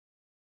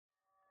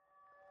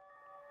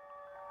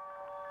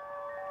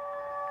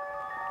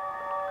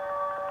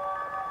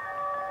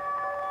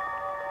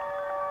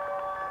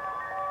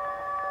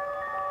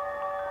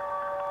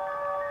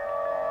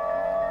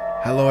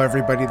Hello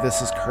everybody,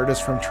 this is Curtis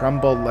from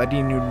Tremble,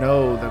 letting you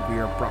know that we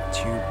are brought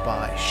to you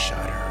by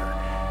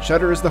Shudder.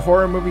 Shudder is the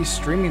horror movie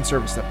streaming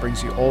service that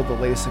brings you all the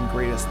latest and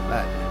greatest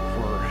that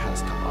horror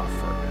has to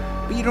offer.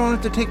 But you don't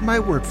have to take my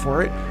word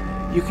for it.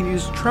 You can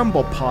use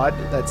Tremble Pod,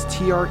 that's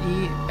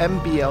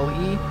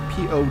TREMBLEPOD,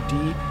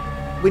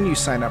 when you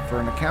sign up for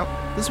an account.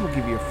 This will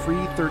give you a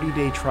free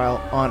 30-day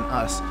trial on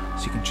us,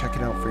 so you can check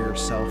it out for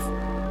yourself.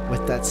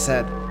 With that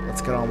said,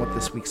 let's get on with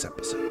this week's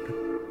episode.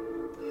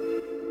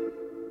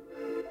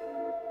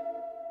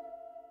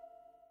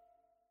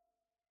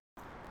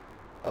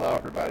 Hello,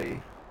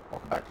 everybody.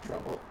 Welcome back to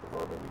Tremble, the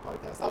horror movie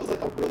podcast. That was like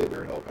a really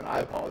weird open. I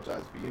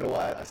apologize, but you know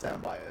what? I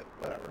stand by it.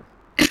 Whatever.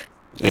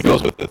 It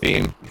goes with the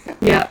theme.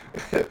 Yeah.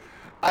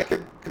 I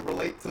could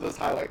relate to this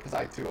highlight because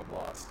I too am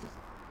lost.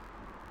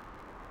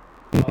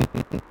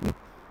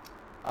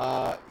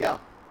 Yeah.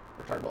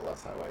 We're talking about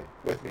Lost Highway.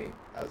 With me,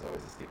 as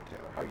always, is Stephen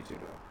Taylor. How are you two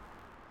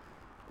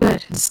doing?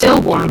 Good.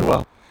 Still warm. Doing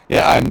well.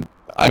 Yeah,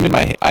 I'm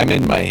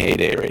in my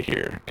heyday right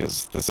here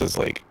because this is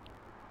like,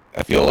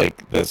 I feel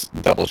like this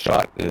double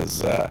shot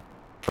is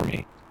for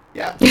me.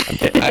 Yeah.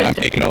 I'm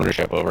taking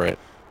ownership over it.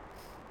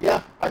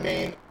 Yeah. I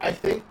mean, I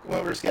think when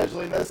we were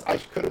scheduling this, I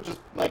could have just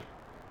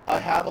I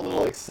have a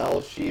little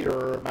Excel sheet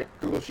or my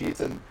Google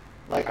Sheets, and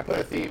I put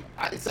a theme.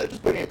 Instead of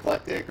just putting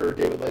eclectic or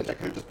David Lynch, I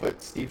could have just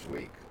put Steve's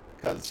Week.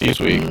 Steve's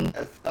Week.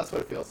 That's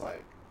what it feels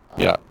like.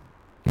 Yeah.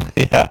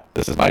 Yeah.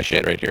 This is my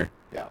shit right here.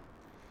 Yeah.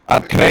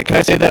 Can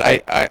I say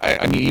that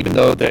I mean, even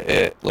though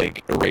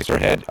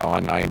Eraserhead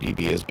on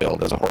IMDb is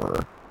billed as a horror,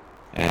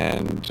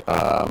 and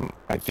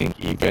I think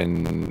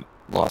even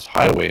Lost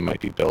Highway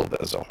might be billed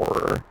as a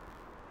horror,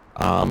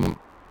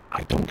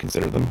 I don't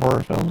consider them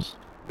horror films.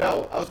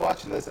 No, I was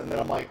watching this and then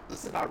I'm like,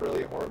 this is not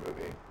really a horror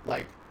movie.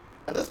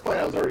 At this point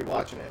I was already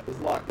watching it. It was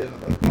locked in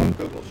the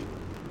Google sheet.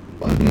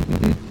 But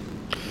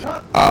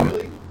not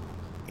really.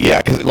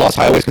 Yeah, because Lost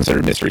Highway is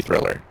considered mystery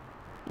thriller.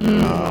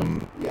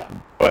 Yeah.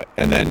 But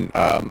and then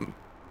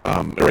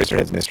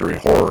Eraserhead's mystery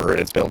horror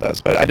it's billed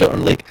as. But I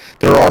don't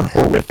there are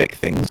horrific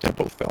things to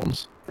both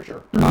films. For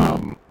sure.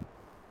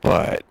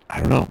 But I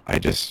don't know.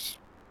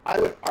 I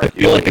would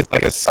argue feel like it's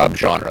like a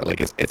subgenre.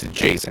 Like it's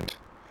adjacent.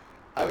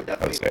 I would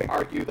definitely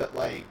argue that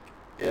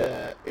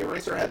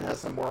Eraserhead has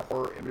some more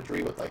horror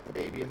imagery with the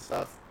baby and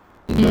stuff.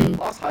 But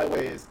Lost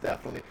Highway is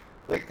definitely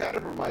it kind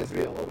of reminds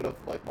me a little bit of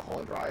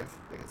Mulholland Drive.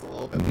 I think it's a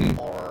little bit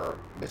more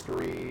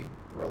mystery,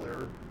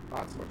 thriller,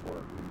 not so much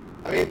horror.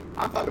 I mean,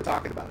 I'm fine with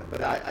talking about it,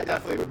 but I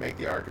definitely would make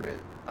the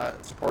argument,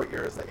 support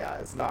yours that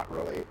it's not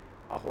really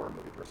a horror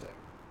movie per se.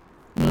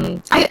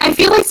 I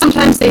feel like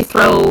sometimes they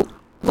throw,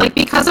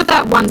 because of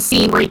that one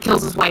scene where he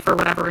kills his wife or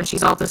whatever and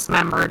she's all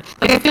dismembered,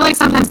 I feel like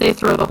sometimes they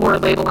throw the horror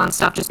label on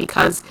stuff just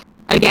because,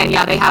 again,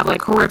 they have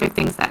horrific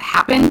things that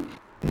happen.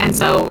 And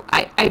so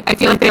I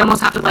feel like they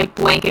almost have to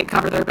blanket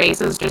cover their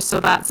bases just so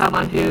that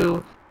someone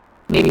who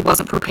maybe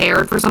wasn't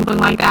prepared for something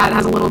like that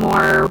has a little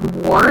more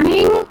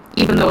warning,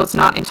 even though it's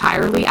not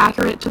entirely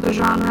accurate to the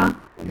genre.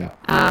 Yeah.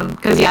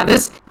 Because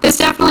this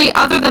definitely,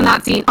 other than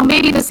that scene,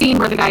 maybe the scene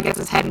where the guy gets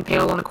his head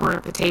impaled on the corner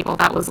of the table,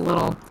 that was a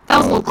little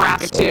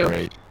graphic too.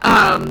 Great.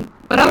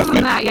 But other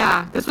than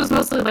that, this was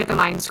mostly a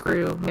mind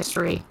screw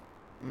mystery.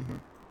 Mm-hmm.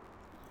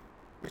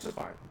 Which is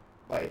fine.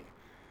 But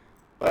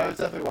I was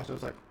definitely watching. I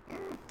was like,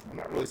 I'm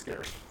not really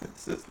scared.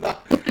 This is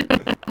not.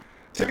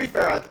 To be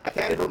fair, I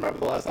can't even remember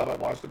the last time I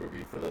watched a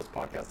movie for this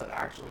podcast that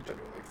actually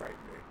genuinely frightened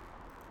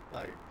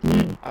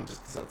me. I'm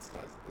just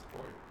desensitized at this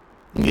point.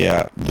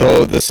 Yeah,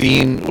 though the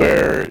scene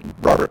where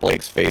Robert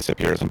Blake's face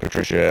appears on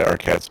Patricia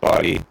Arquette's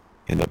body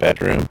in the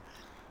bedroom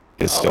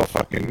is still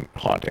fucking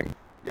haunting.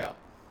 Yeah.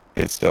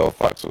 It still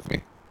fucks with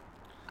me.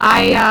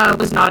 I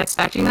was not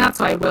expecting that,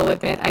 so I will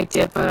admit I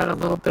did put out a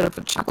little bit of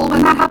a chuckle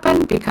when that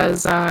happened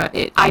because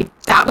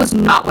that was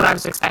not what I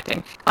was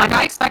expecting.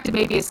 I expected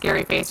maybe a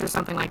scary face or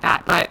something like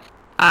that, but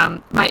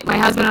my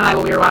husband and I,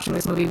 while we were watching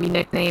this movie, we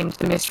nicknamed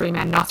the mystery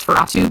man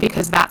Nosferatu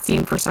because that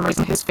scene, for some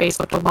reason, his face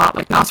looked a lot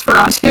like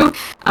Nosferatu.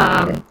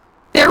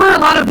 There were a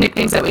lot of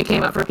nicknames that we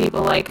came up for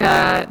people,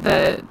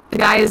 the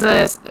guy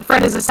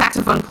Fred is a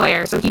saxophone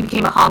player, so he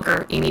became a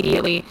honker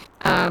immediately.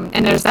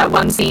 And there's that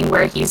one scene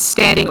where he's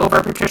standing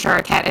over Patricia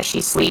Arquette as she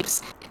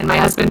sleeps, and my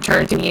husband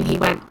turned to me and he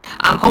went,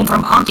 "I'm home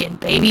from honking,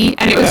 baby,"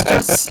 and it was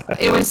just,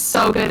 it was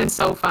so good and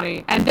so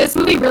funny. And this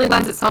movie really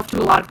lends itself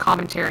to a lot of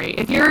commentary.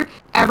 If you're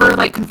ever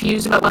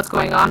confused about what's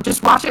going on,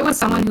 just watch it with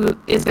someone who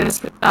is going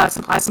to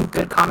supply some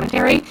good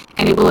commentary,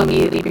 and it will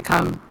immediately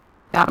become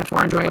that much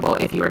more enjoyable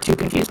if you are too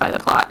confused by the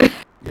plot.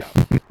 Yeah.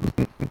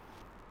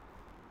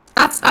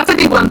 That's a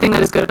big one thing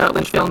that is good about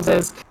Lynch films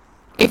is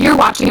if you're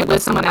watching it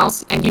with someone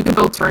else and you can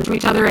both turn to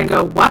each other and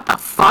go, what the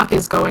fuck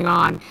is going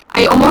on?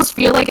 I almost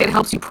feel like it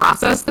helps you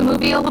process the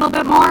movie a little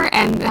bit more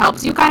and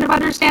helps you kind of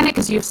understand it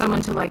because you have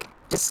someone to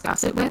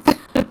discuss it with.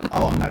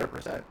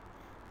 100%.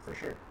 For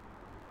sure.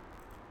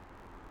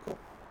 Cool.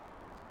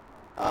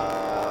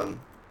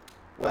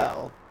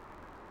 Well,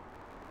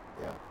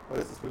 yeah, what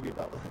is this movie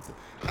about?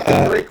 That's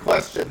a great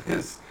question.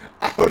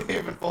 I don't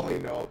even fully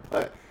know,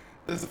 but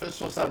this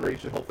official summary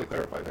should hopefully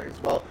clarify things.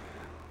 Well,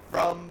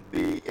 from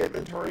the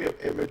inventory of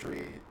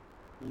imagery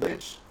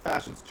Lynch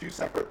fashions two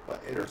separate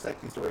but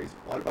intersecting stories.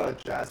 One about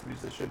a jazz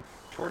musician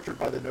tortured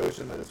by the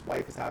notion that his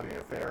wife is having an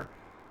affair,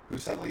 who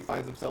suddenly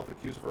finds himself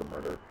accused of her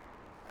murder.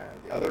 And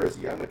the other is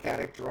a young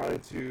mechanic drawn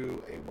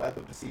into a web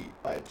of deceit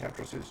by a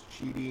temptress who's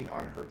cheating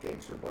on her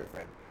gangster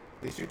boyfriend.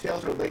 These two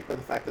tales are linked by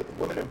the fact that the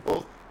women in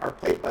both are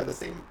played by the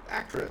same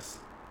actress.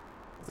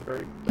 It's a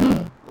very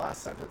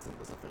last sentence in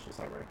this official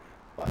summary.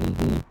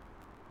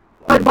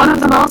 But one of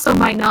them also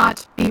might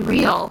not be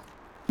real.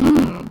 I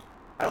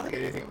don't think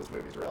anything in this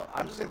movie is real.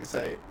 I'm just going to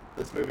say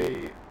this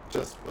movie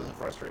just was a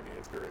frustrating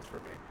experience for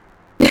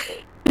me.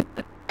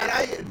 And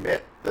I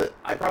admit that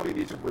I probably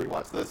need to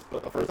rewatch this,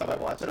 but the first time I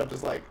watched it, I'm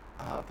just like,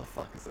 what the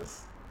fuck is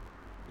this?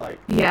 Like,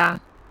 Yeah.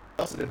 it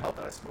also didn't help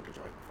that I smoked a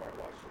joint before I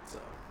watched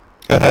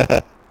it,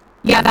 so.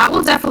 Yeah, that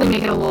will definitely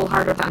make it a little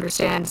harder to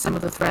understand some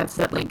of the threads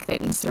that link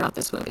things throughout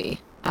this movie.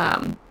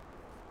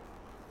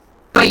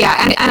 But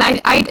yeah,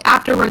 and I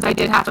afterwards I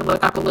did have to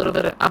look up a little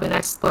bit of an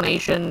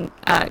explanation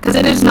because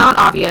it is not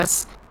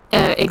obvious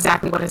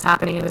exactly what is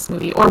happening in this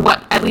movie, or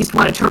what at least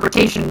one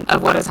interpretation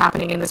of what is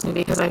happening in this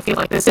movie. Because I feel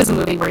like this is a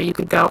movie where you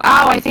could go,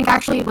 oh, I think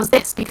actually it was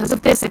this because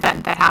of this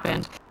event that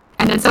happened,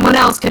 and then someone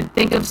else could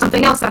think of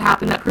something else that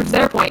happened that proves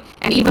their point.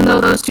 And even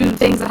though those two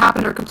things that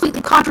happened are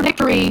completely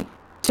contradictory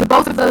to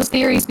both of those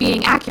theories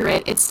being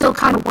accurate, it still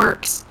kind of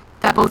works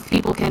that both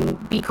people can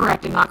be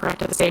correct and not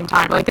correct at the same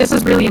time. Like, this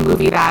is really a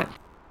movie that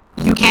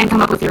you can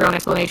come up with your own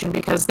explanation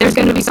because there's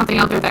going to be something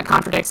out there that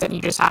contradicts it and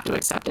you just have to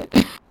accept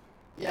it.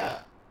 Yeah,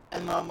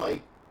 and I'm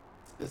like,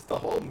 is the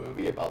whole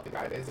movie about the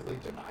guy basically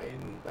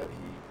denying that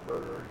he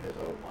murdered his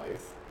own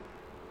wife?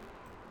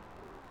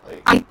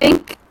 Like,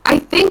 I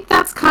think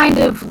that's kind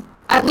of,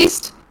 at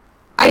least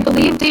I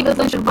believe David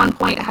Lynch at one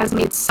point has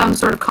made some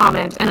sort of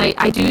comment, and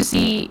I do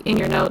see in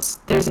your notes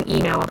there's an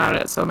email about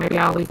it, so maybe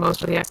I'll leave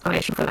most of the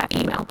explanation for that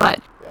email.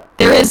 But yeah.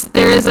 there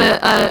is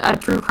a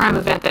true crime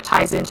event that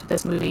ties into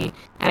this movie,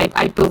 and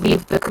I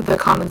believe the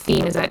common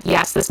theme is that,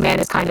 yes, this man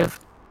is kind of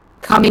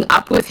coming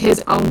up with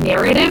his own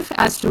narrative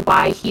as to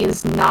why he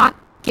is not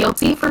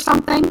guilty for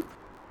something,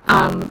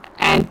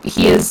 and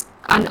he is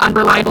an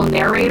unreliable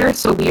narrator,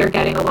 so we are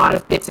getting a lot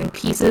of bits and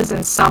pieces,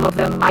 and some of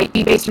them might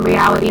be based in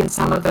reality, and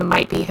some of them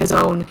might be his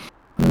own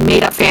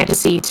made-up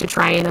fantasy to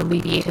try and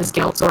alleviate his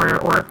guilt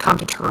or come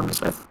to terms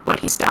with what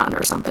he's done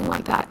or something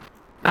like that.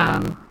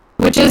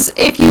 Which is,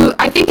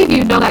 I think if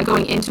you know that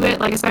going into it,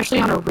 like especially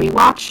on a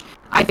rewatch,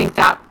 I think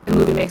that the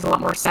movie makes a lot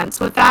more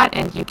sense with that,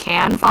 and you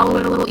can follow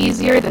it a little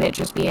easier than it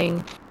just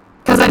being.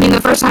 Because, I mean, the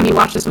first time you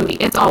watch this movie,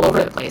 it's all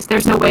over the place.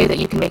 There's no way that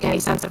you can make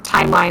any sense of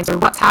timelines or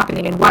what's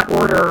happening in what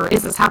order, or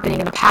is this happening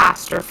in the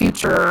past or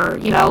future, or,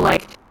 you know,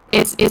 like,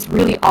 it's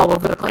really all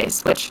over the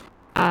place, which,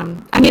 I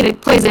mean,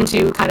 it plays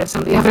into kind of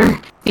some of the other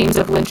themes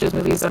of Lynch's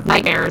movies of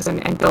nightmares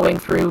and going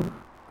through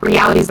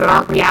realities that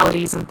aren't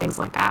realities and things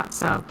like that,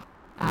 so.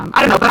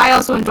 I don't know, but I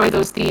also enjoy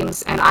those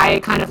themes, and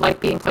I kind of like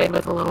being played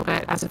with a little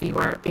bit as a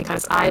viewer,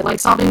 because I like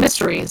solving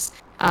mysteries,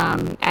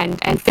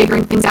 and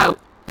figuring things out,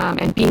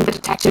 and being the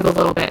detective a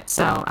little bit.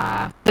 So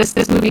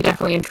this movie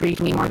definitely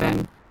intrigued me more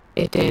than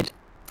it did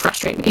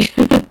frustrate me.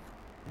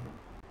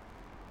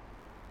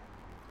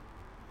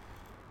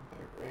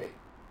 Great.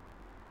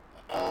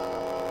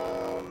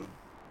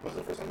 When's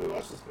the first time we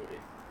watched this movie?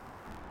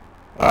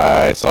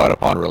 I saw it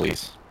upon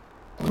release.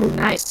 Ooh,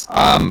 nice.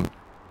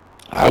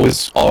 I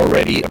was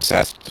already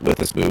obsessed with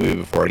this movie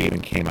before it even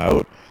came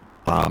out,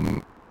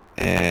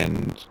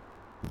 and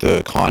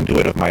the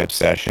conduit of my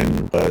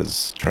obsession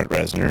was Trent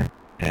Reznor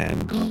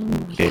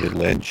and David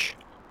Lynch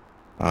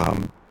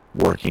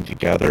working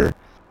together.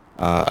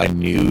 I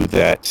knew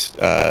that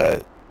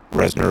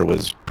Reznor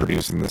was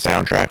producing the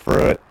soundtrack for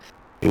it.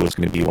 It was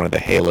going to be one of the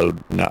Halo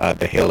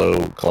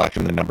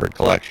collection, the numbered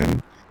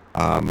collection.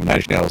 Nine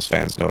Inch Nails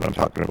fans know what I'm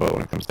talking about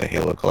when it comes to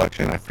Halo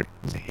collection. I forget,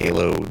 it was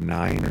Halo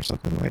 9 or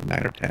something, like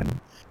 9 or 10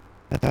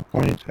 at that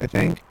point, I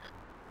think.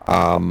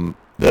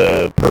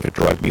 The Perfect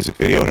Drug music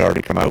video had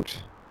already come out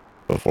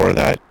before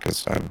that,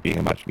 because I'm being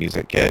a Much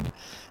Music kid.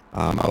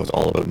 I was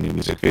all about new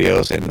music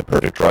videos, and the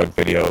Perfect Drug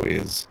video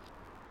is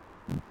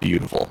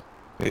beautiful.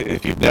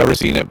 If you've never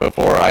seen it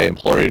before, I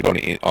implore you to go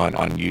on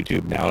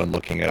YouTube now and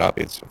looking it up.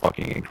 It's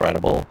fucking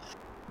incredible.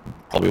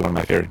 Probably one of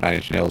my favorite Nine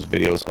Inch Nails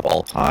videos of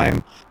all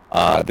time.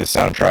 This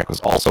soundtrack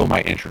was also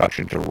my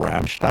introduction to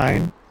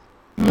Rammstein,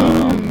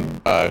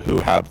 who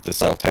have the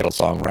self-titled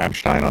song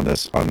Rammstein on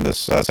this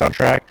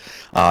soundtrack.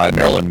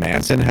 Marilyn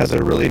Manson has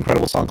a really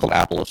incredible song called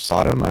Apple of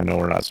Sodom. I know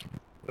we're not,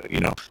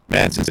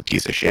 Manson's a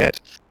piece of shit.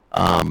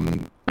 I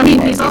mean,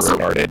 he's also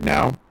regarded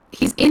now.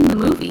 He's in the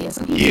movie,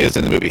 isn't he? He is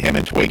in the movie. Him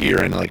and Twiggy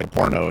are in like a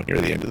porno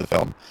near the end of the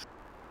film.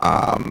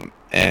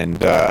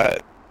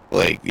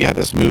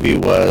 This movie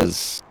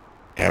was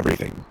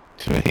everything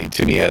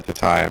to me at the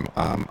time.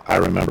 I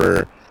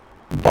remember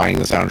buying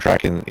the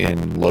soundtrack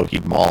in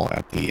Lougheed Mall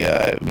at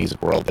the Music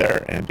World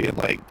there and being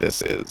like,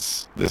 this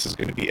is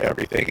going to be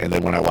everything. And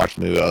then when I watched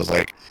the movie, I was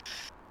like,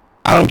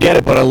 I don't get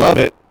it, but I love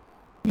it.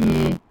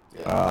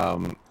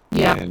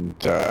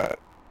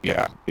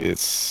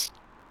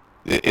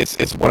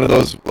 It's one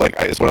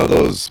of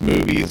those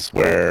movies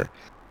where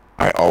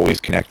I always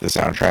connect the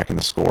soundtrack and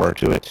the score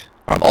to it.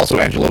 Also,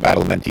 Angelo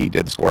Badalamenti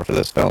did the score for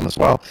this film as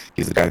well.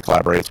 He's the guy that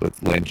collaborates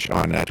with Lynch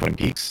on Twin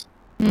Peaks.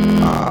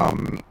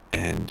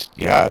 And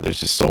yeah, there's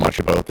just so much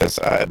about this.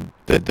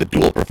 The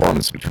dual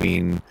performance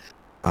between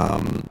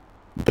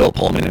Bill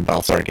Pullman and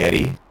Balthazar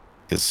Getty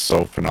is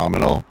so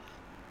phenomenal.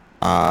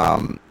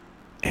 And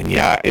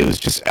yeah, it was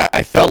just,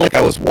 I felt like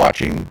I was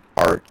watching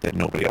art that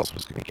nobody else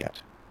was going to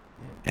get.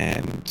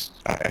 And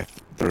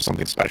there was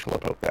something special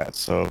about that.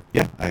 So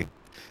yeah,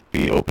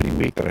 the opening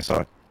week that I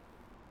saw it.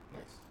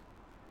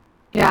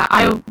 Yeah,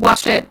 I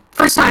watched it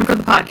first time for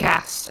the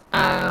podcast.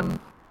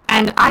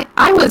 And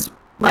I was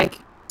like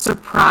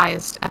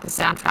surprised at the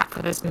soundtrack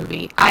for this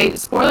movie.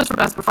 Spoilers for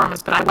best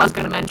performance, but I was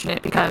going to mention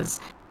it because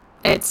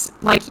it's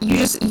like you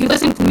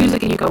listen to the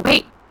music and you go,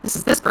 wait, this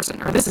is this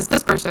person or this is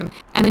this person,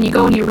 and then you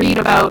go and you read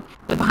about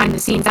the behind the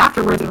scenes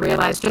afterwards and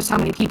realize just how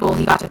many people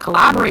he got to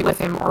collaborate with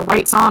him or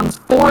write songs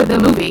for the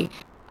movie.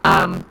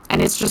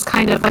 And it's just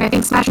kind of like, I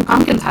think Smashing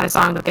Pumpkins had a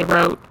song that they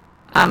wrote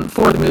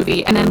for the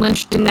movie, and then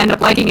Lynch didn't end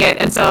up liking it,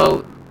 and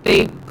so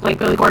they, like,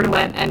 Billy Corgan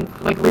went and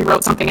like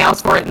rewrote something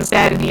else for it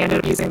instead, and he ended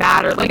up using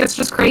that. Or like, it's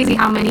just crazy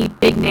how many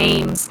big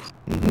names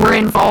were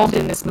involved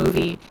in this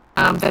movie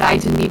that I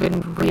didn't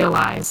even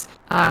realize.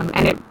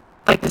 And it,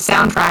 like, the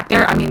soundtrack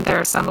there, I mean, there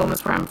are some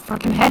moments where I'm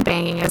fucking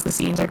headbanging as the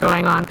scenes are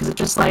going on because it's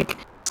just like,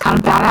 it's kind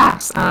of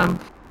badass.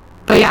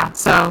 But yeah,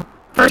 so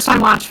first time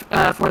watch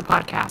for the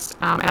podcast,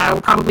 and I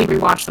will probably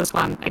rewatch this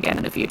one again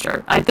in the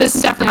future. This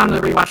is definitely on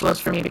the rewatch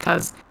list for me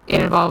because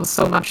it involves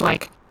so much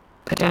like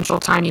potential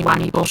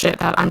timey-wimey bullshit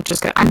that I'm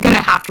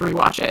gonna have to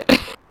rewatch it.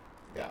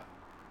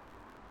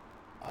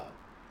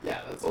 Yeah,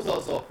 that's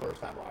also a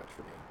first time watch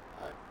for me.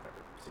 I've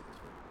never seen this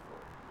movie before,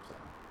 so.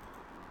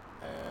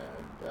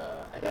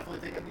 And I definitely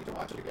think I need to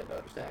watch it again to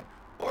understand.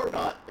 Or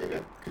not, maybe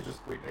I could just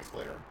read an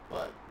explainer,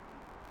 but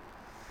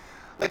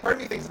like, part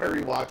of me thinks if I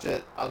rewatch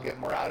it, I'll get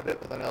more out of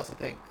it, but then I also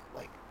think,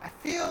 like, I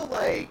feel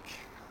like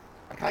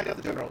I kind of got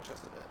the general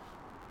gist of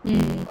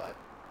it. But,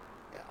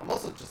 yeah, I'm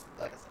also just,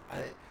 like I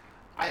said,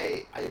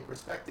 I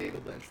respect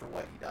David Lynch for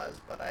what he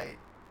does, but I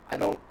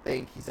don't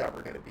think he's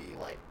ever going to be,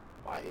 like,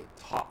 my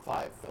top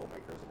 5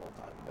 filmmakers of all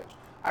time, which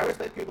I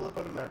respect people that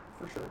put him there,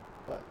 for sure,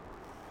 but,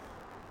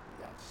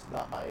 yeah, it's just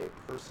not my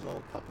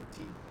personal cup of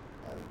tea.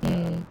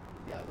 And,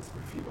 yeah, this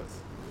review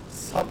was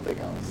something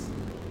else.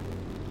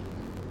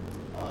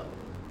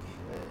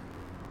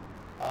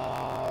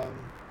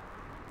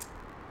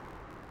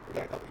 We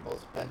got a couple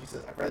emails. Benji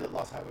says, I've read that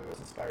Lost Highway was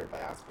inspired by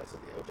aspects of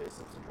the O.J.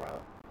 Simpson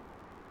trial.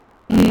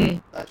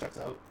 That checks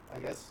out, I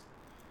guess.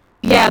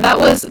 Yeah, that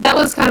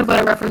was kind of what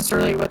I referenced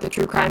earlier with the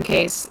true crime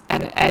case,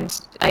 and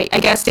I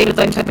guess David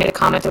Lynch had made a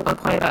comment at one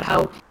point about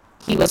how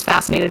he was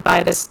fascinated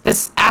by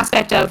this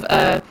aspect of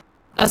a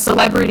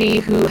celebrity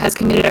who has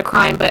committed a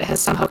crime but has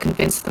somehow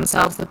convinced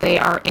themselves that they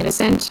are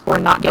innocent or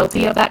not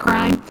guilty of that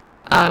crime.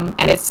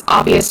 And it's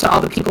obvious to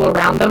all the people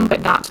around them,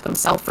 but not to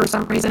themselves for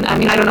some reason. I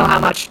mean, I don't know how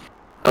much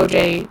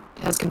OJ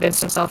has convinced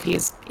himself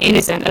he's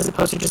innocent as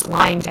opposed to just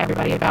lying to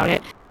everybody about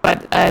it.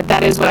 But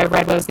that is what I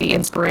read was the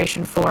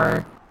inspiration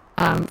for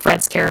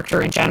Fred's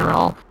character in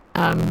general,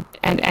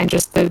 and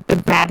just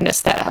the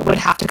madness that would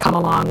have to come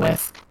along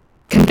with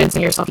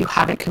convincing yourself you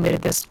haven't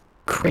committed this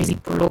crazy,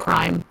 brutal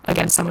crime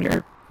against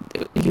someone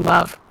you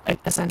love,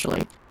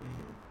 essentially.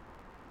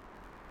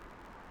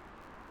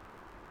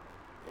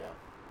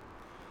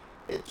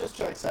 It just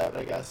checks out,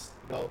 I guess,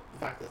 the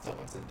fact that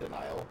someone's in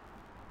denial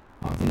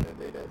on something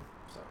they did.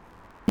 So.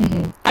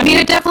 I mean,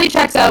 it definitely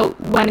checks out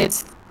when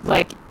it's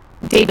like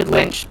David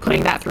Lynch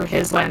putting that through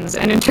his lens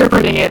and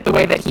interpreting it the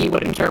way that he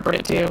would interpret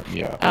it too.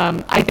 Yeah.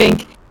 I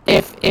think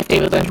if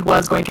David Lynch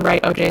was going to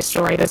write OJ's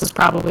story, this is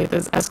probably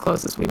as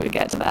close as we would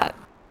get to that.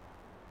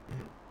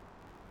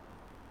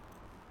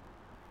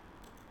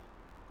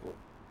 Cool.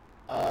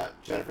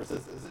 Jennifer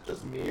says, is it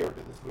just me, or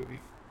did this movie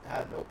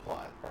have no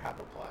plot, or have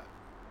no plot?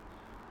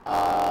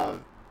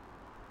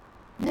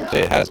 Yeah.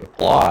 It has a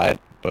plot,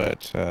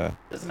 but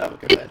doesn't have a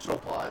conventional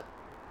plot.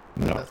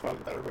 No. That's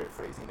probably a better way of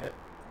phrasing it.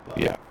 But.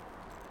 Yeah.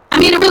 I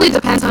mean, it really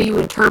depends how you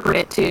interpret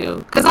it too,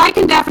 because I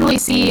can definitely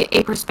see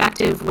a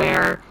perspective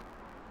where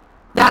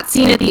that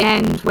scene at the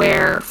end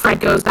where Fred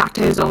goes back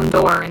to his own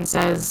door and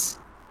says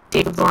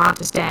David Laurent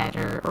is dead,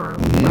 or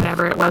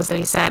whatever it was that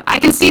he said. I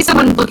can see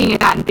someone looking at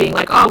that and being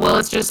like, oh, well,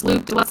 it's just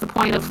Luke, what's the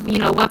point of,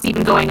 what's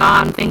even going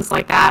on, things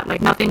like that.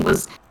 Like,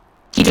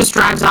 he just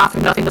drives off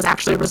and nothing was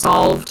actually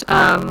resolved.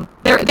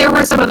 There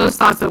were some of those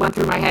thoughts that went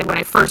through my head when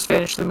I first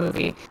finished the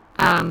movie.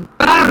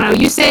 But I don't know,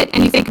 you sit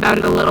and you think about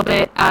it a little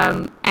bit,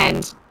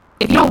 and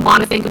if you don't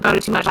want to think about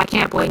it too much, I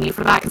can't blame you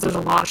for that, because there's a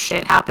lot of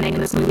shit happening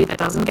in this movie that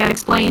doesn't get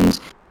explained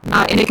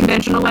in a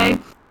conventional way.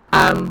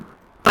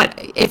 But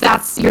if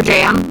that's your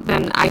jam,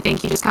 then I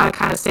think you just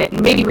kind of sit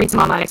and maybe read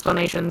some online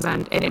explanations,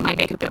 and it might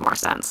make a bit more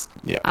sense.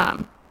 Yeah.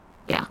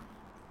 Yeah.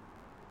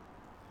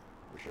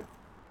 For sure.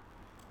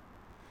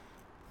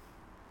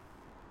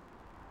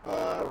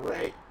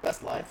 Ray,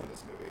 best line from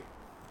this movie.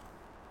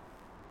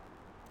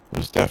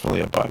 There's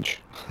definitely a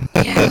bunch.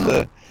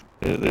 Yeah.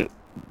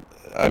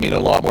 I mean, a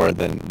lot more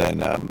than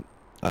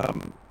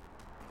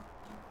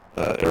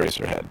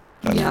Eraserhead.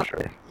 That's Yep. for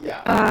sure.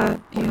 Yeah. Or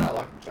Yeah.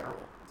 dialogue in general.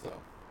 So.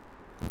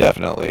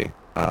 Definitely.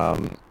 I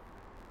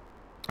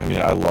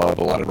mean, I love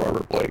a lot of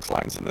Robert Blake's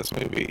lines in this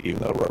movie,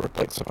 even though Robert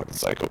Blake's a fucking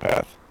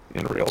psychopath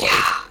in real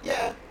life.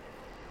 Yeah.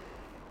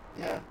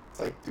 Yeah. It's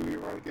like, do we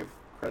want to give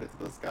credit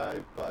to this guy?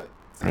 But at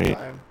the same Right.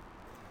 time,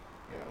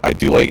 I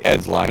do like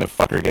Ed's line of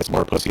 "fucker gets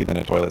more pussy than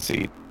a toilet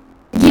seat."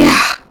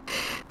 Yeah.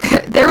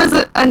 There was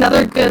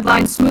another good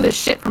line, smooth as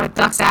shit from a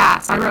duck's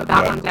ass. I wrote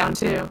that Yeah. one down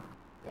too.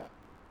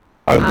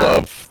 I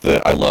love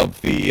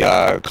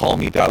the call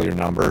me, dial your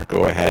number,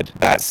 go ahead.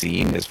 That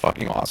scene is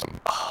fucking awesome.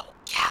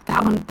 Yeah,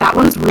 that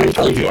one's really I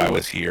told good. you I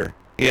was here.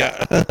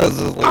 Yeah. I was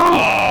just like,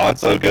 oh,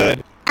 it's so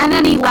good. And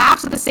then he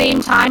laughs at the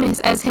same time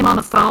as him on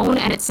the phone,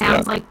 and it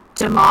sounds like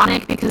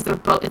demonic because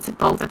it's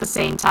both at the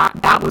same time.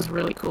 That was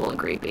really cool and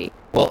creepy.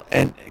 Well,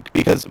 and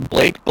because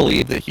Blake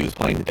believed that he was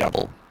playing the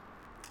devil,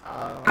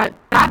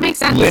 That makes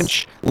sense.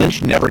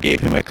 Lynch never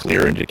gave him a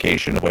clear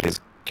indication of what his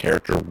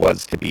character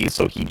was to be,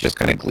 so he just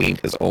kind of gleaned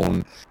his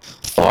own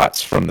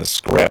thoughts from the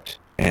script,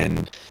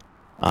 and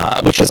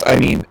which is, I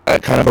mean,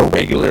 kind of a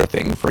regular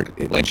thing for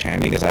Lynch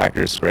handing his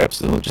actors scripts.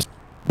 So just,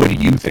 what do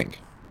you think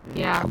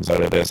Yeah. comes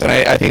out of this? And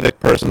I think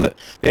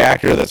the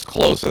actor that's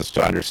closest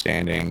to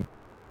understanding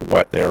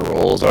what their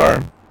roles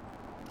are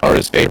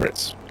his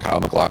favorites: Kyle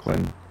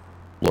MacLachlan,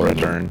 Laura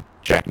Dern,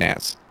 Jack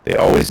Nance. They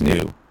always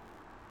knew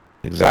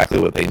exactly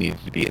what they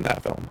needed to be in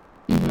that film.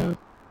 Mm-hmm.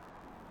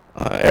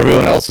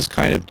 Everyone else is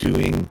kind of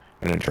doing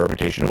an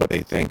interpretation of what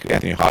they think.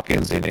 Anthony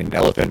Hopkins in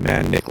Elephant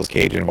Man, Nicolas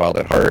Cage in Wild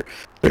at Heart.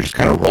 They're just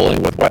kind of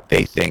rolling with what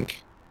they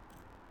think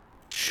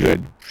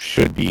should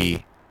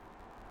be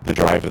the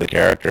drive of the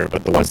character.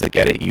 But the ones that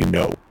get it,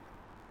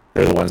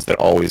 they're the ones that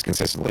always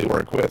consistently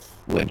work with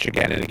Lynch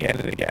again and again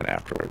and again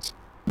afterwards.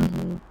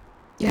 Mm-hmm.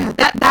 Yeah,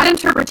 that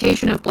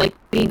interpretation of Blake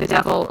being the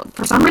devil,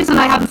 for some reason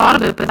I hadn't thought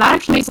of it, but that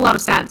actually makes a lot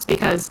of sense,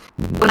 because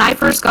when I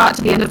first got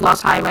to the end of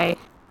Lost Highway,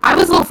 I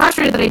was a little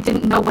frustrated that I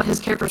didn't know what his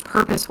character's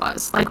purpose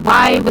was. Like,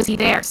 why was he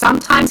there?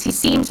 Sometimes he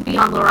seemed to be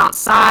on Laurent's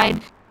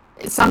side,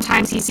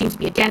 sometimes he seemed to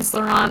be against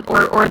Laurent,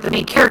 or the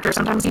main character,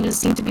 sometimes he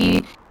just seemed to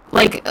be,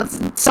 like,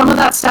 some of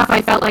that stuff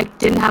I felt like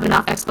didn't have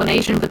enough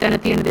explanation, but then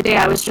at the end of the day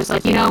I was just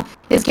like,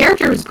 his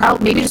character was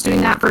probably maybe just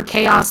doing that for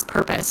chaos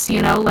purpose,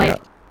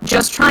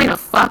 just trying to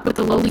fuck with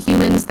the lowly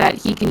humans that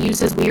he can use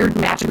his weird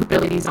magic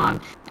abilities on.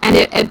 And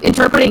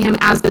interpreting him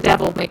as the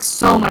devil makes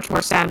so much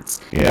more sense.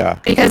 Yeah.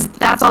 Because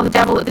that's all the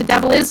devil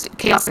is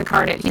chaos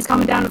incarnate. He's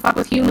coming down to fuck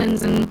with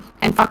humans and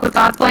fuck with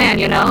God's plan,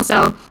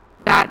 So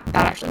that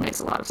actually makes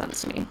a lot of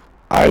sense to me.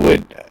 I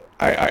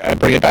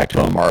bring it back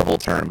to a Marvel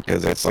term,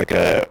 because it's like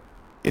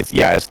it's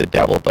the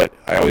devil, but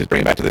I always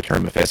bring it back to the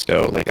term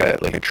Mephisto, like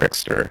a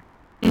trickster.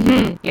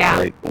 Mm-hmm. Yeah.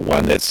 Like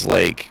one that's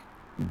like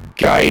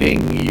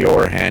guiding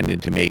your hand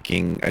into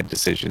making a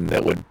decision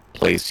that would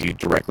place you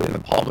directly in the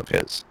palm of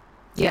his.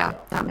 Yeah,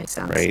 that makes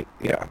sense. Right?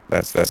 Yeah,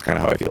 that's kind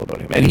of how I feel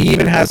about him. And he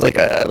even has like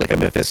a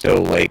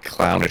Mephisto, like,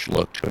 clownish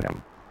look to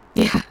him.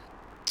 Yeah.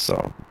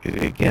 So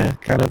yeah,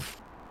 kind of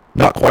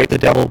not quite the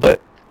devil,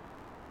 but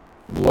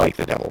like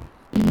the devil.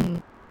 Mm-hmm.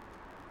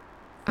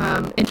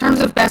 In terms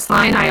of best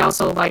line, I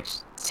also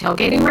liked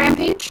Tailgating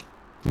Rampage.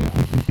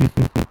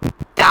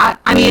 That,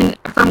 I mean,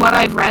 from what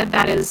I've read,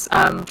 that is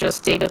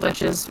just David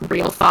Lynch's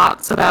real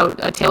thoughts about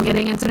a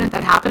tailgating incident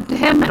that happened to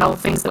him and all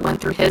the things that went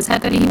through his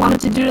head that he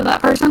wanted to do to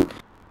that person.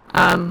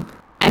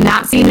 And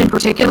that scene in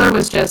particular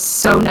was just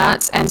so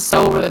nuts and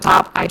so over the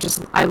top.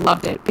 I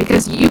loved it,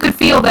 because you could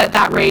feel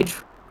that rage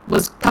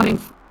was coming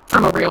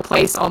from a real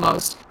place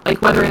almost.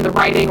 Like, whether in the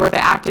writing or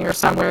the acting or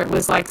somewhere, it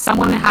was like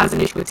someone has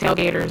an issue with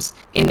tailgaters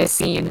in this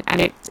scene,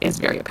 and it is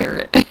very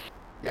apparent.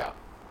 Yeah.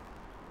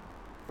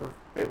 Her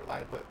favorite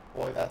line, but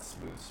boy, that's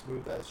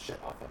smooth as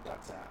shit off of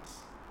Duck's ass.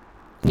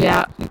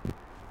 Yeah. It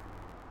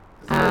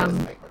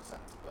doesn't make much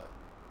sense, but.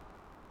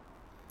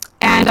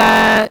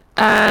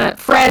 And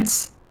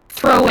Fred's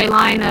throwaway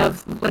line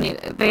of when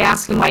they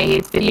ask him why he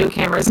hates video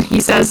cameras, and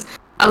he says,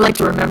 "I like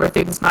to remember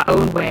things my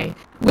own way,"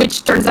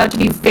 which turns out to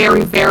be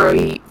very,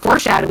 very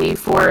foreshadowy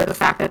for the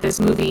fact that this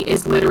movie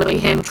is literally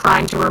him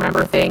trying to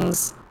remember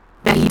things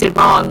that he did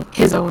wrong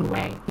his own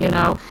way,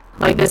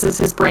 Like, this is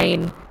his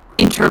brain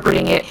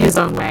interpreting it his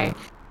own way.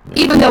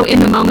 Even though in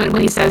the moment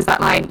when he says that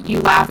line,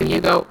 you laugh and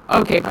you go,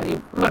 okay, buddy,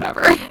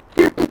 whatever.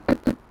 Yeah.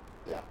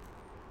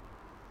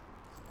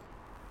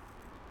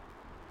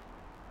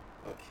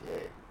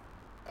 Okay.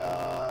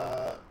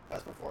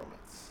 Best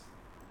performance.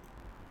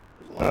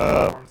 There's a lot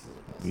of performances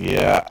in this.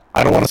 Yeah,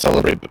 I don't want to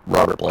celebrate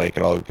Robert Blake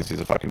at all, because he's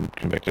a fucking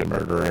convicted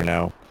murderer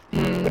now.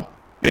 Mm.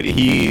 But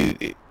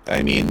he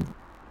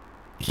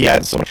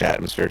adds so much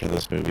atmosphere to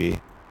this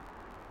movie.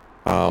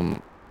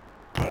 But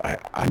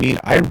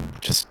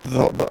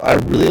I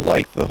really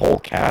like the whole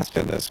cast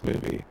in this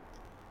movie.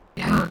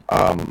 Yeah.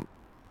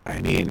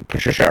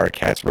 Patricia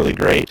Arquette's really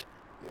great.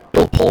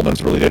 Bill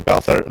Pullman's really good.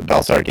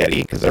 Balthazar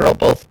Getty, because they're all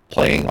both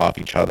playing off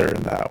each other,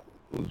 and that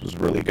was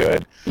really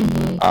good.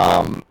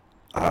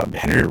 Mm-hmm.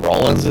 Henry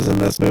Rollins is in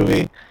this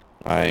movie.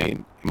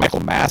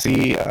 Michael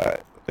Massey.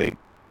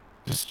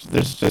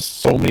 There's just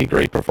so many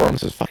great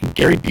performances. Fucking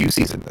Gary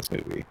Busey's in this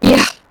movie.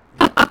 Yeah.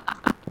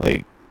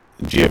 like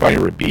Giovanni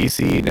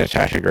Ribisi,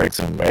 Natasha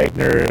Gregson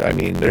Wagner. I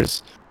mean,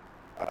 there's.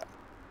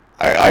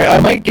 I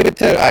might give it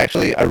to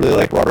actually. I really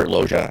like Robert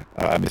Loggia,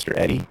 Mr.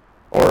 Eddie,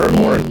 or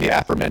the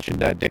aforementioned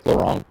Dick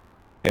Laurent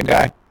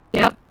guy.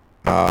 Yep.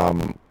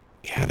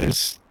 Yeah,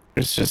 there's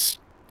just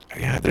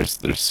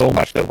there's so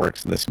much that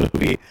works in this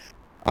movie.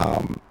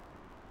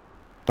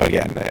 But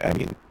again, I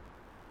mean,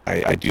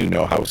 I do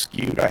know how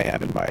skewed I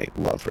am in my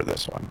love for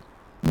this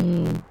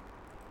one.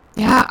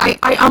 Yeah,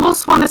 I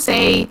almost want to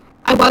say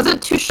I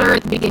wasn't too sure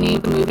at the beginning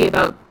of the movie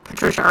about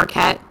Patricia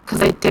Arquette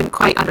because I didn't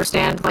quite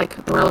understand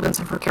like the relevance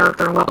of her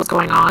character and what was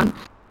going on.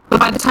 But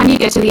by the time you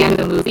get to the end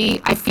of the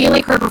movie, I feel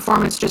like her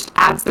performance just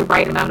adds the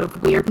right amount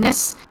of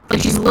weirdness.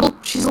 Like she's a little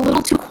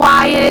too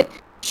quiet.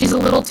 She's a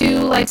little too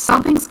like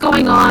something's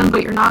going on,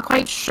 but you're not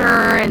quite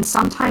sure. And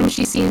sometimes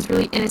she seems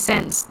really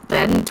innocent.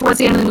 Then towards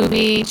the end of the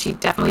movie, she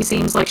definitely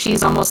seems like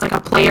she's almost like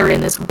a player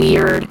in this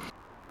weird,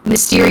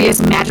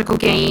 mysterious, magical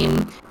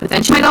game. But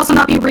then she might also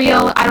not be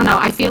real. I don't know.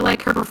 I feel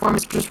like her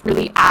performance just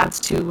really adds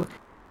to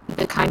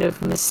the kind of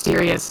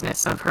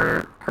mysteriousness of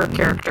her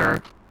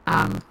character.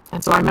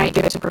 And so I might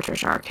give it to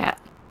Patricia Arquette.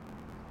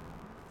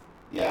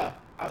 Yeah,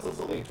 I was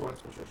also leaning towards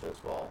Patricia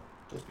as well,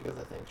 just because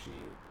I think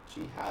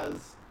she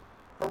has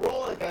her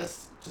role. I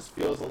guess just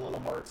feels a little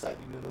more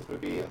exciting in this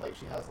movie, and like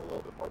she has a little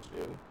bit more to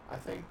do. I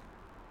think.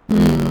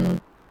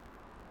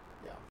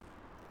 Yeah,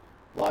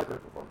 a lot of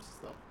great performances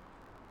though.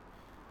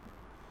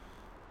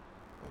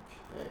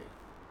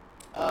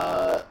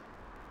 Okay.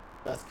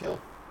 Best kill.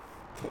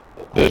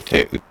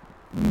 The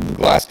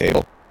glass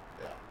table.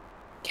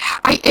 Yeah,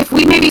 if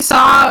we maybe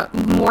saw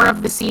more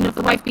of the scene of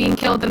the wife being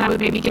killed, then I would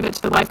maybe give it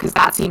to the wife because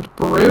that seemed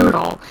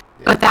brutal.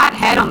 Yeah. But that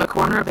head on the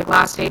corner of the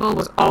glass table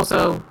was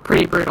also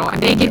pretty brutal, and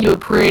they give you a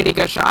pretty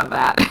good shot of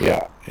that.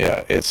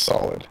 Yeah, it's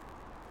solid.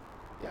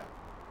 Yeah,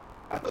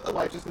 I put the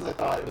wife just because I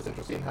thought it was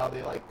interesting how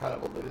they like kind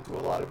of alluded to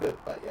a lot of it,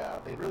 but yeah,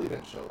 they really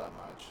didn't show that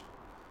much.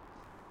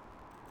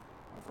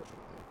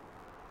 Unfortunately.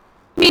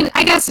 I mean,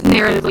 I guess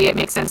narratively it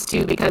makes sense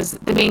too because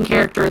the main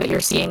character that you're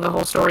seeing the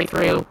whole story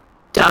through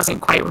doesn't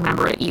quite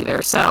remember it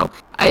either. So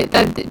I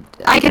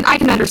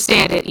can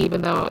understand it,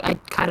 even though I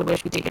kind of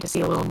wish we did get to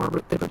see a little more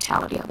the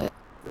brutality of it.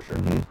 For sure.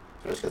 Especially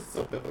because it's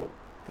so pivotal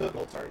to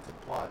the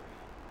plot.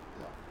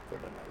 Yeah,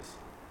 very nice.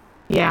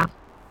 Yeah.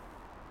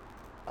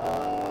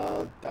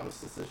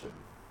 Dumbest decision.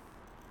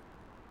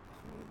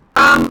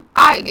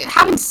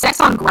 Having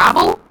sex on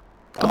gravel.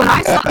 When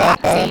I saw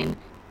that scene,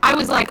 I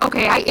was like,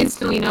 okay, I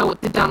instantly know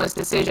what the dumbest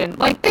decision.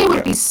 Like there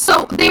would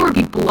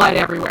be blood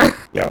everywhere.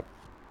 Yeah.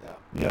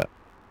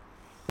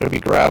 There'd be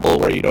gravel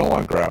where you don't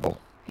want gravel.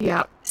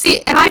 Yeah.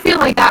 See, and I feel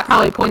like that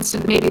probably points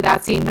to maybe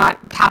that scene not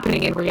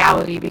happening in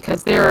reality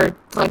because there are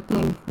like,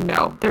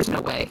 no, there's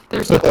no way.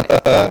 There's no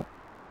way.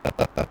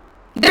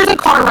 There's a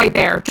car right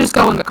there. Just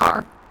go in the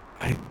car.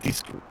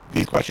 These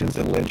questions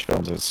in Lynch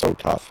films are so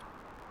tough.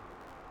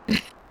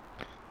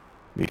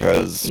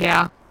 Because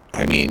yeah.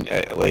 I mean,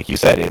 like you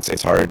said,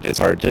 it's hard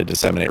to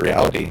disseminate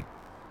reality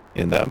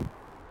in them.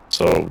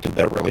 So did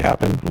that really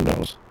happen? Who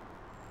knows?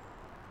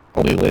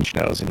 Only Lynch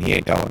knows, and he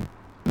ain't telling.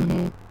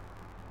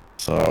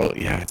 So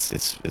yeah,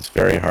 it's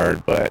very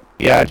hard, but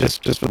yeah,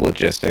 just for the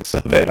logistics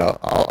of it,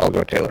 I'll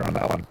go Taylor on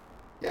that one.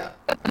 Yeah,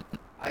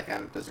 I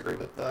kind of disagree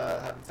with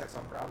having sex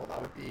on gravel.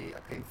 That would be a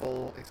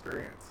painful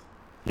experience.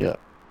 Yeah,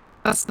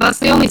 that's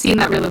the only scene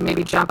that really made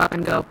me jump up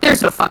and go,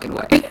 "There's no fucking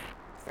way."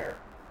 Fair.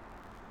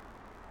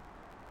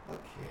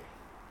 Okay.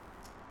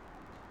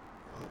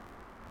 Well,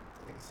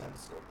 I think it's time to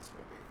score this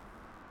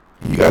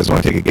movie. You guys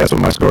want to take a guess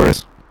what my score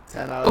is?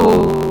 10 out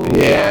of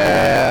 10.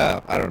 Yeah,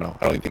 I don't know.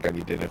 I don't think I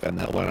need to defend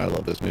that one. I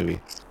love this movie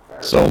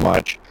so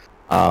much.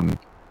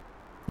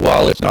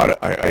 While it's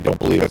not, I don't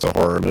believe it's a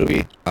horror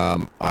movie.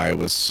 I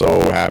was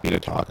so happy to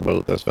talk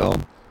about this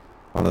film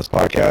on this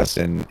podcast,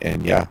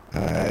 and yeah,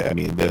 I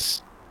mean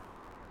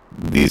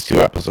these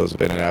 2 episodes have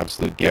been an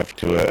absolute gift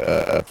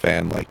to a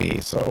fan like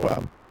me.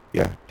 So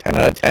yeah, 10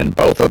 out of 10,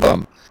 both of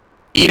them.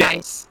 Eat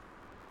nice.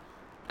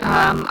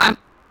 I'm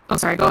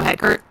sorry. Go ahead,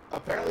 Kurt.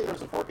 Apparently,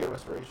 there's a 4K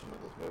restoration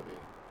of this movie.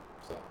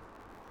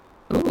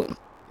 Ooh.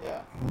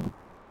 Yeah.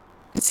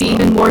 See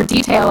even more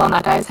detail on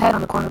that guy's head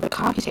on the corner of the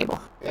coffee table.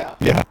 Yeah.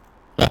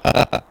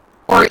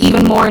 Or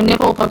even more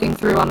nipple poking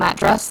through on that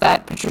dress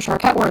that Patricia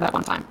Arquette wore that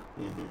one time.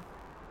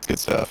 Good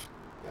stuff.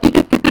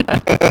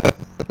 Well,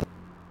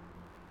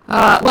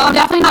 I'm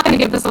definitely not going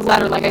to give this a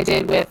letter like I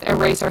did with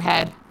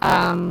Eraserhead.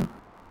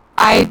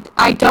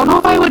 I don't know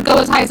if I would go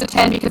as high as a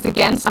 10 because,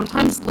 again,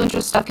 sometimes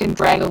Lynch's stuff can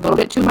drag a little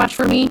bit too much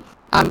for me,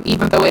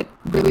 even though it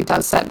really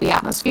does set the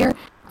atmosphere.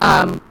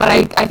 But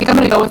I think I'm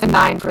going to go with a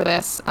 9 for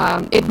this.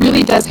 It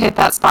really does hit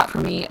that spot for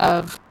me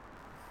of,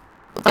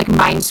 like,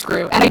 mind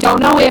screw. And I don't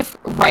know if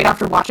right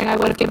after watching I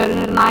would have given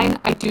it a 9.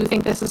 I do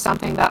think this is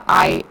something that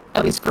I,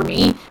 at least for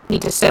me,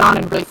 need to sit on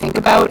and really think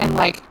about and,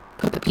 like,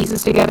 put the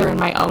pieces together in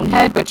my own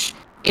head, which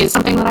is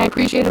something that I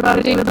appreciate about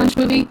a David Lynch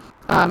movie,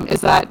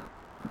 is that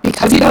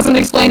because he doesn't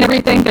explain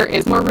everything, there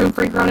is more room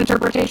for your own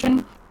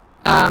interpretation.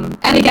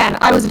 And again,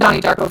 I was a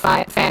Donnie Darko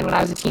fan when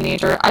I was a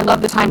teenager. I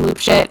love the time loop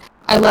shit.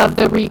 I love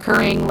the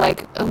recurring,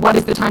 like, what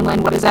is the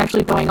timeline, what is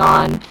actually going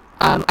on.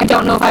 I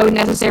don't know if I would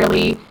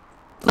necessarily,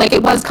 like,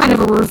 it was kind of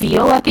a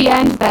reveal at the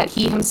end that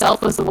he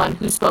himself was the one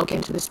who spoke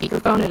into the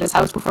speakerphone at his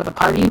house before the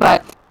party,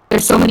 but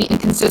there's so many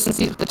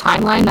inconsistencies with the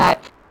timeline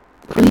that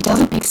it really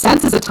doesn't make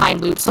sense as a time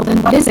loop. So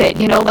then what is it?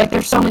 You know, like,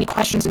 there's so many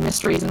questions and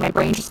mysteries, and my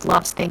brain just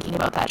loves thinking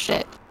about that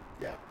shit.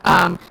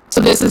 Yeah.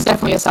 So this is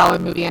definitely a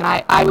solid movie, and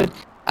I would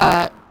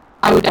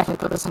definitely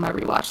put this on my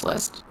rewatch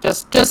list,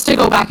 just to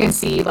go back and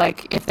see,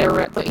 like, if there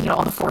were, you know,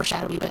 all the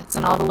foreshadowy bits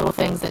and all the little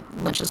things that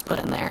Lynch has put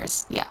in there.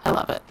 Yeah, I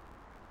love it.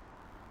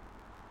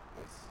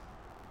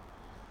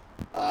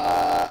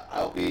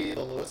 I'll be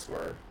the lowest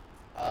scorer.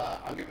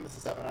 I'm giving this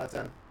a 7 out of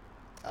 10.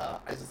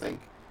 I just think,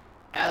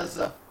 as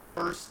a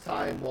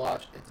first-time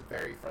watch, it's a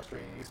very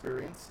frustrating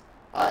experience.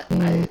 I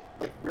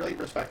like really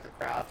respect the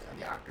craft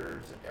and the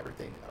actors and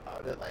everything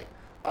about it. Like,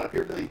 on a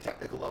purely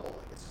technical level,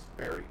 like, it's just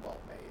very well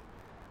made.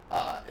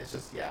 It's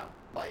just, yeah,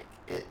 like,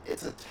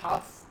 it's a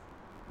tough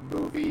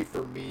movie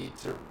for me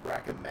to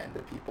recommend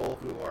to people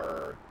who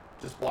are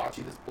just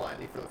watching this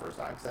blindly for the first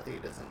time, because I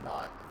think it is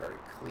not a very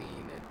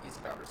clean and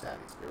easy to understand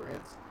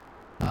experience.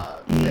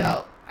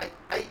 Yeah,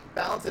 I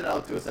balance it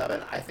out to a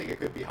 7. I think it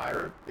could be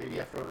higher, maybe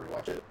after I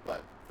rewatch it,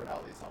 but for now,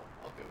 at least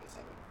I'll give it a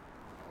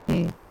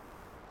 7.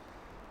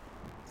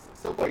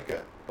 Still quite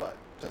good, but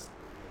just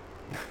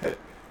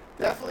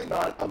definitely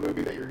not a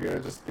movie that you're gonna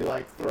just be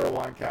like throw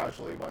on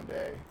casually one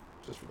day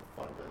just for the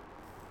fun of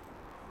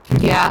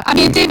it. Yeah, I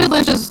mean, David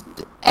Lynch's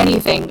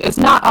anything is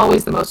not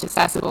always the most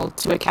accessible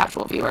to a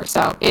casual viewer,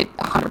 so it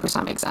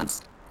 100% makes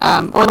sense.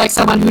 Or like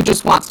someone who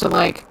just wants to,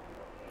 like,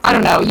 I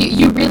don't know,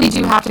 you really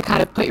do have to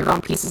kind of put your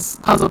own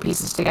puzzle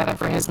pieces together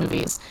for his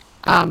movies.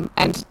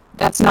 And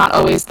that's not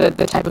always the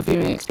type of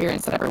viewing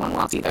experience that everyone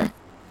wants either.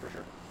 For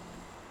sure.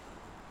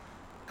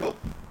 Cool.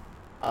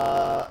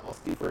 Well,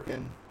 Steve, where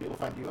can people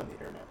find you on the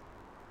internet?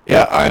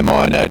 Yeah, I'm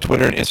on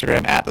Twitter and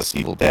Instagram at The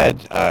Evil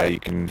Dead. You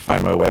can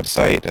find my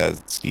website at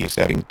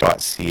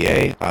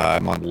steveseving.ca.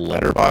 I'm on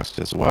Letterboxd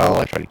as well.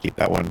 I try to keep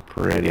that one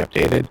pretty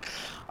updated.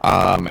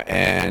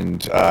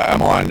 And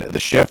I'm on The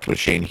Shift with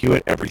Shane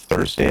Hewitt every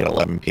Thursday at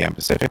 11 p.m.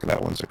 Pacific.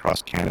 That one's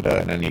across Canada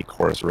and any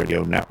Chorus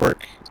Radio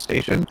Network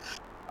station.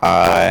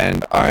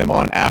 And I'm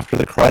on After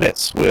the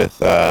Credits with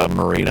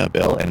Marina,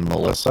 Bill, and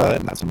Melissa,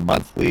 and that's a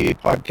monthly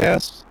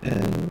podcast.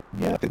 And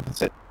yeah, I think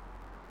that's it.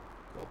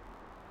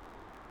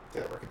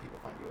 Taylor, where can people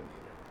find you on the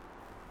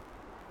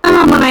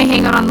internet? When I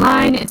hang out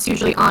online, it's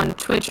usually on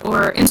Twitch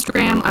or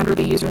Instagram under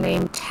the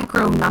username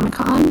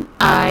Techronomicon.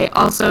 I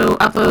also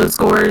upload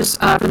scores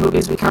for the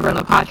movies we cover on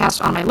the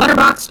podcast on my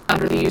Letterboxd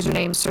under the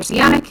username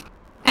Circeanic.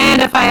 And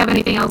if I have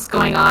anything else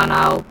going on,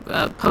 I'll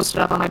post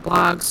it up on my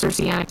blog,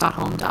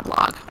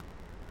 circeanic.home.blog.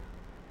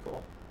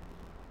 Cool.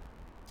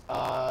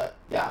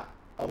 Yeah,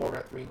 I'm over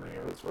at 3 Green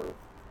Arrows for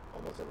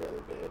almost every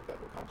other day. I've got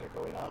new content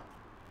going up.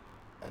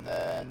 And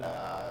then,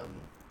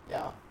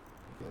 yeah,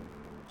 you can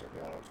check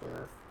me out on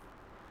Twitter.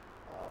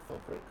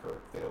 Film critic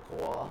Kurt Fatal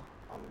Koala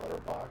on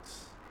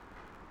Letterboxd.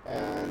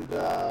 And,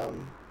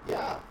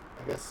 yeah,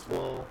 I guess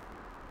we'll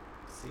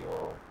see you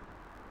all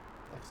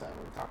next time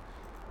when we talk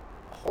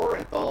horror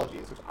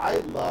anthologies, which I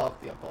love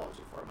the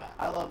anthology format.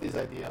 I love these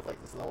ideas of, like,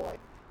 this little, like,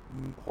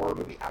 horror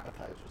movie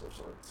appetizers of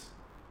sorts.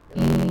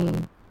 You know,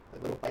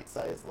 like little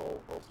bite-sized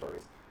little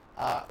stories.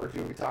 We're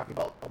going to be talking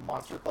about A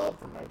Monster Club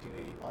from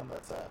 1981.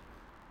 That's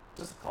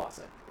just a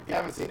classic. If you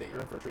haven't seen it,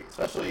 you're in for a treat.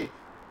 Especially,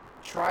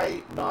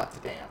 try not to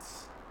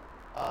dance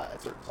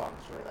at certain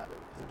songs during that movie,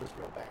 because they're just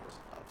real bangers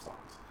of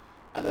songs.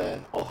 And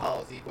then All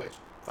Hallows Eve, which,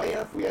 funny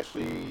enough, we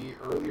actually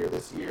earlier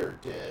this year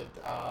did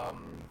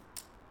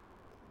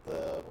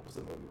what was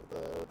the movie with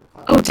the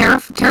clown? Oh,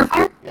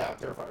 Terrifier? Yeah,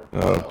 Terrifier.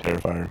 Oh,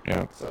 Terrifier,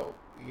 yeah. So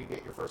you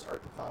get your first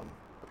Art the Clown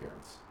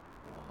appearance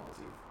in All Hallows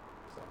Eve.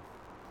 So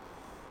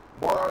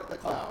more Art the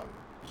Clown,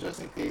 just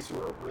in case you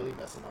were really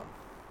missing them.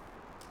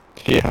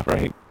 Yeah,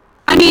 right.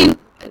 I mean,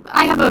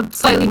 I have a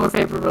slightly more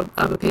favorable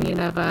of opinion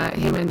of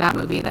him in that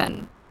movie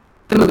than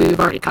the movie we've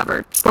already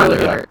covered. Spoiler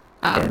alert.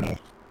 Fair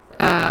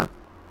enough.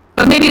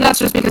 But maybe that's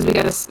just because we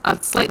get a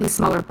slightly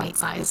smaller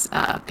bite-size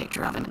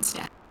picture of him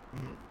instead.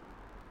 Mm-hmm.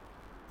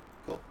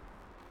 Cool.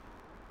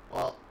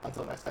 Well,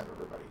 until next time,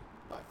 everybody.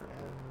 Bye for now.